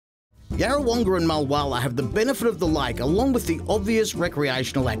Yarrawonga and Mulwala have the benefit of the lake along with the obvious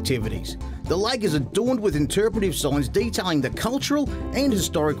recreational activities. The lake is adorned with interpretive signs detailing the cultural and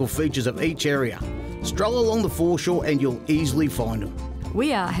historical features of each area. Stroll along the foreshore and you'll easily find them.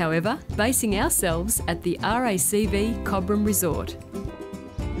 We are, however, basing ourselves at the RACV Cobram Resort.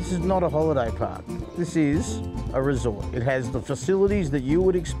 This is not a holiday park. This is a resort. It has the facilities that you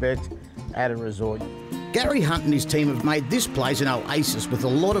would expect at a resort. Gary Hunt and his team have made this place an oasis with a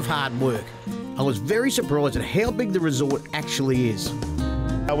lot of hard work. I was very surprised at how big the resort actually is.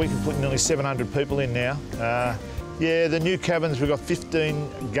 We can put nearly 700 people in now. Yeah, the new cabins, we've got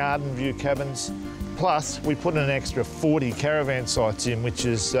 15 garden view cabins, plus we put an extra 40 caravan sites in, which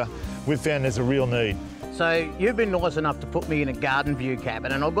is, we've found there's a real need. So you've been nice enough to put me in a garden view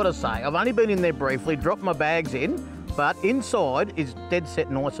cabin, and I've got to say, I've only been in there briefly, dropped my bags in, but inside is dead set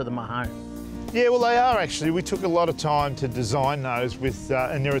nicer than my home. Yeah, well, they are actually. We took a lot of time to design those with,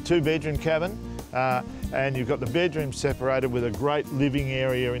 and they're a 2-bedroom cabin, and you've got the bedroom separated with a great living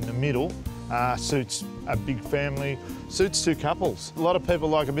area in the middle. Suits a big family, suits 2 couples. A lot of people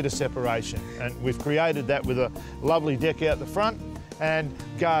like a bit of separation, and we've created that with a lovely deck out the front and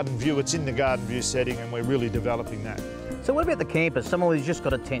garden view. It's in the garden view setting, and we're really developing that. So what about the campers? Someone who's just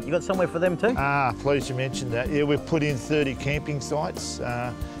got a tent. You got somewhere for them too? Pleased you mentioned that. Yeah, we've put in 30 camping sites.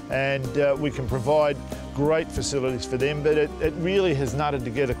 And we can provide great facilities for them, but it really has knitted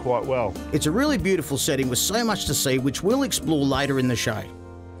together quite well. It's a really beautiful setting with so much to see, which we'll explore later in the show.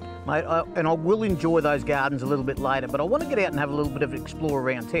 Mate, and I will enjoy those gardens a little bit later, but I want to get out and have a little bit of an explore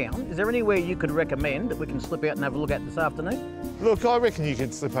around town. Is there anywhere you could recommend that we can slip out and have a look at this afternoon? Look, I reckon you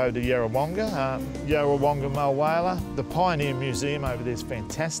could slip over to Yarrawonga, Yarrawonga, Mulwala. The Pioneer Museum over there is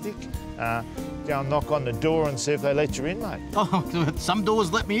fantastic. Go and knock on the door and see if they let you in, mate. Oh, some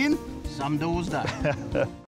doors let me in, some doors don't.